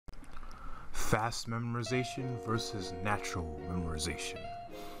Fast memorization versus natural memorization.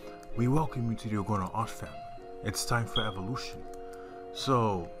 We welcome you to the Ogona Art family. It's time for evolution.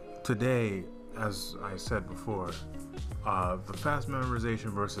 So today, as I said before, the fast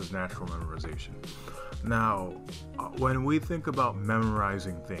memorization versus natural memorization. Now, when we think about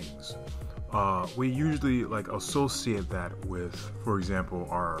memorizing things, we usually associate that with, for example,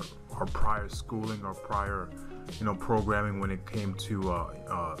 our prior schooling, our prior programming when it came to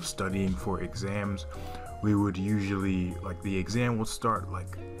studying for exams. We would usually, the exam would start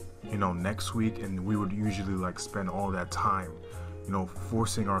next week, and we would usually spend all that time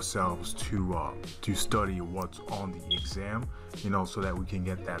forcing ourselves to study what's on the exam, so that we can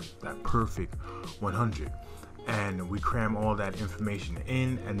get that perfect 100. And we cram all that information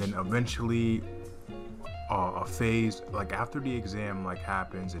in, and then eventually a phase after the exam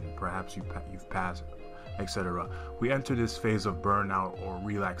happens, and perhaps you've passed, etc. We enter this phase of burnout or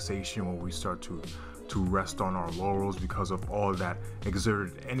relaxation, where we start to rest on our laurels because of all that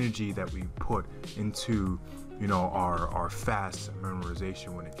exerted energy that we put into our fast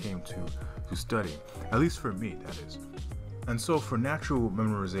memorization when it came to studying. At least for me, that is. And so for natural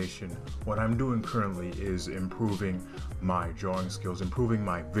memorization, what I'm doing currently is improving my drawing skills, improving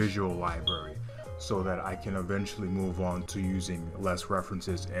my visual library, so that I can eventually move on to using less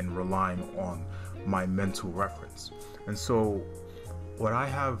references and relying on my mental reference. And so what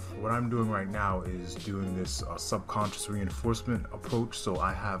I'm doing right now is doing this subconscious reinforcement approach. So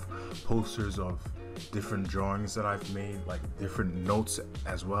I have posters of different drawings that I've made, different notes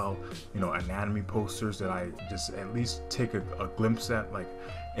as well, anatomy posters that I just at least take a glimpse at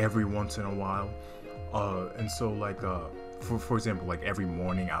every once in a while. And so for example, every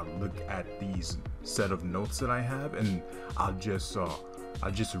morning I'll look at these set of notes that I have, and I'll just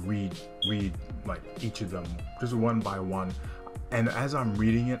read each of them just one by one. And as I'm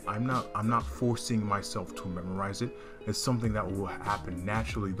reading it, I'm not forcing myself to memorize it. It's something that will happen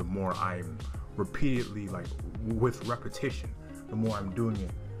naturally the more I'm repeatedly, with repetition, the more I'm doing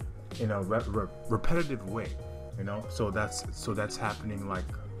it in a repetitive way, so that's happening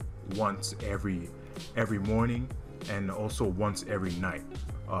once every morning, and also once every night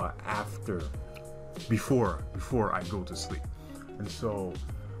before I go to sleep. And so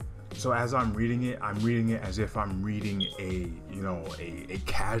as I'm reading it as if I'm reading a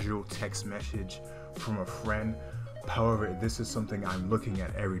casual text message from a friend. However, this is something I'm looking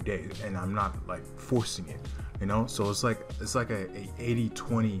at every day, and I'm not forcing it, so it's like a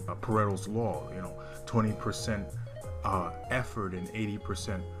 80-20 Pareto's law, 20% effort and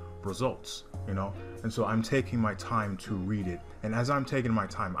 80% results, and so I'm taking my time to read it. And as I'm taking my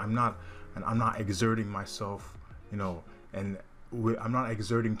time, I'm not exerting myself, and I'm not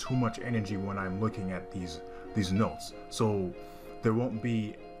exerting too much energy when I'm looking at these notes, so there won't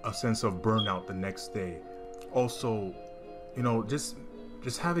be a sense of burnout the next day. Also, just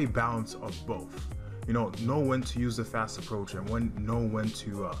have a balance of both. Know when to use the fast approach, and know when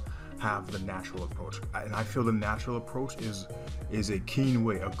to have the natural approach. And I feel the natural approach is a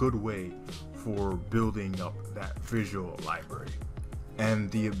good way for building up that visual library. And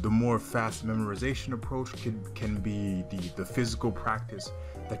the more fast memorization approach can be the physical practice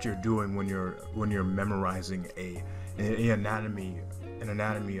that you're doing when you're memorizing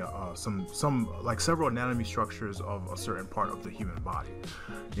several anatomy structures of a certain part of the human body,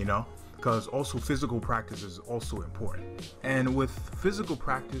 because also physical practice is also important. And with physical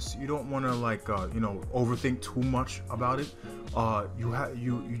practice, you don't want to overthink too much about it.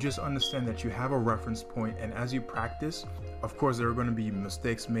 You just understand that you have a reference point, and as you practice, of course there are going to be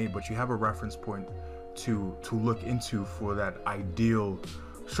mistakes made, but you have a reference point to look into for that ideal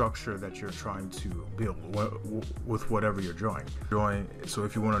structure that you're trying to build with whatever you're drawing. So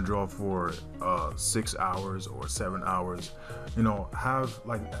if you want to draw for 6 hours or 7 hours, and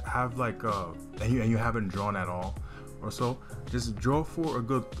you haven't drawn at all or so, just draw for a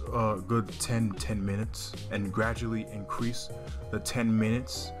good 10 minutes, and gradually increase the 10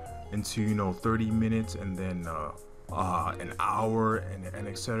 minutes into 30 minutes, and then an hour, and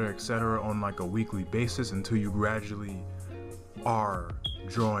etc. on a weekly basis, until you gradually are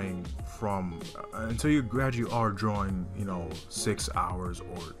drawing 6 hours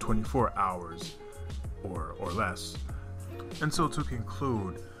or 24 hours or less. And so to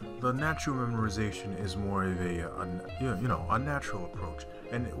conclude, the natural memorization is more of a natural approach.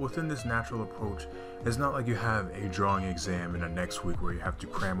 And within this natural approach, it's not like you have a drawing exam in the next week where you have to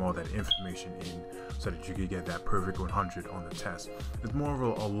cram all that information in so that you can get that perfect 100 on the test. It's more of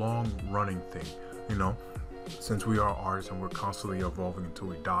a long running thing, since we are artists and we're constantly evolving until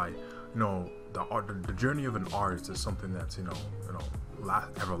we die. The journey of an artist is something that's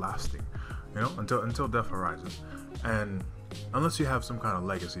everlasting. you know, until death arises. And unless you have some kind of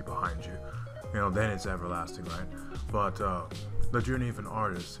legacy behind you, you know, then it's everlasting, right? But the journey of an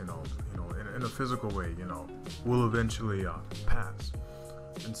artist, you know, in a physical way, you know, will eventually pass.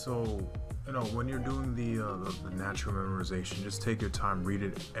 And so, you know, when you're doing the natural memorization, just take your time, read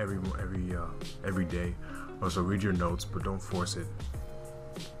it every day. Also, read your notes, but don't force it.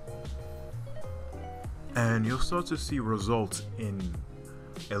 And you'll start to see results in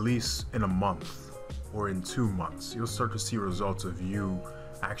at least in a month or in 2 months. You'll start to see results of you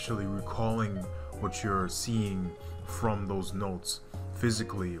actually recalling what you're seeing from those notes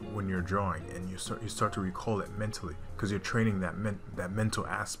physically when you're drawing, and you start to recall it mentally, because you're training that mental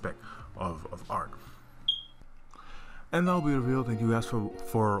aspect of art. And that'll be the video. Thank you guys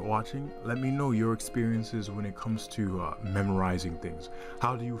for watching. Let me know your experiences when it comes to memorizing things.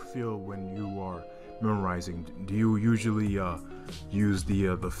 How do you feel when you are memorizing? Do you usually use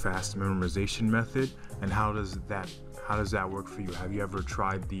the fast memorization method, and how does that work for you? Have you ever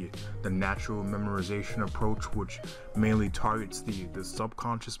tried the natural memorization approach, which mainly targets the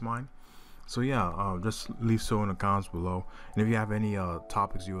subconscious mind? So yeah, just leave so in the comments below. And if you have any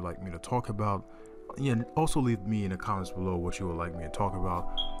topics you would like me to talk about, yeah, also leave me in the comments below what you would like me to talk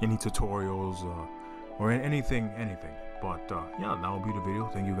about, any tutorials or anything. But yeah, that will be the video.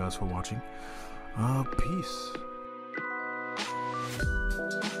 Thank you guys for watching. Peace.